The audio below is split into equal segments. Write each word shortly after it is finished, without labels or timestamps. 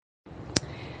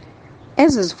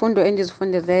Ezi zifundo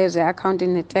endizifundileyo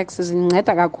ze-accounting ne-tax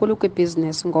zinceda kakhulu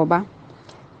kwibhizinesi, ngoba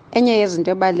enye yezinto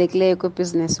ebalulekileyo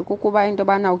kwibhizinesi kukuba into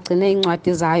yobana ugcine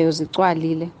iincwadi zayo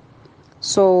zicwalile.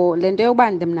 So le nto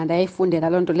yokuba mna ndayifundela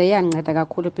loo nto leyo iyandinceda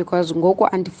kakhulu, because ngoku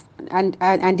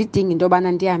andidingi into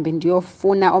yobana ndihambe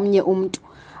ndiyofuna omnye umntu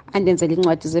andenzele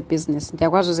iincwadi zebhizinesi,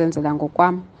 ndiyakwazi uzenzela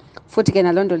ngokwam. Futhi ke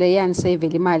naloo nto leyo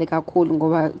iyandiseyivela imali kakhulu,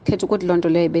 ngoba khetha ukuthi loo nto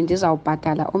leyo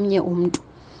bendizawubhatala omnye umntu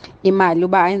imali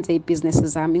uba ayenze ibhizinesi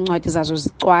zam, iincwadi zazo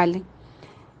zigcwale.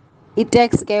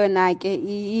 I-tax ke yona ke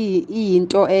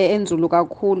iyinto enzulu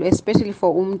kakhulu, especially for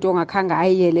umntu ongakhange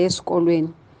ayiyele esikolweni.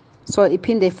 So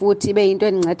iphinde futhi ibe yinto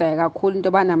endincedayo kakhulu into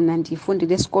yobana mna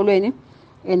ndiyifundile esikolweni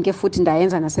and ke futhi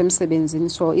ndayenza nasemsebenzini.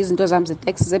 So izinto zam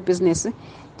ze-tax zebhizinesi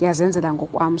ndiyazenzela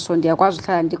ngokwam, so ndiyakwazi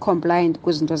uhlala ndi-compliant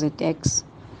kwizinto ze-tax.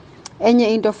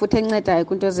 Enye into futhi encedayo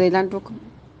kwinto zelantuka,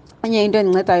 enye into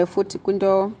endincedayo futhi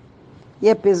kwinto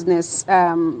yebhizinesi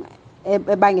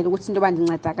ebangela ukuthi into yoba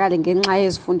ndincedakale ngenxa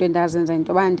yezifundo endazenza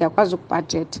into yobana ndiyakwazi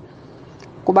ukubhajetha.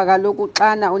 Kuba kaloku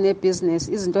xana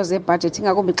unebhizinesi izinto zebhajethi,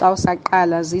 ingakumbi xa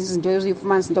usaqala, zizinto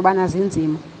eziyifumanisa into yobana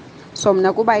zinzima. So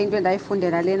mna kuba into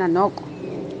endayifundela lena noko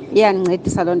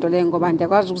iyandincedisa loo nto leyo, ngoba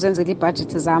ndiyakwazi ukuzenzela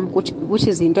iibhajethi zam, which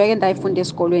is yinto endayifunda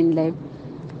esikolweni leyo.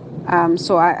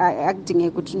 So akudingeki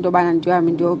ukuthi into yobana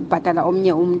ndiyohambe ndiyobhatala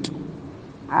omnye umntu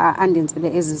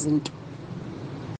andenzele ezi zinto.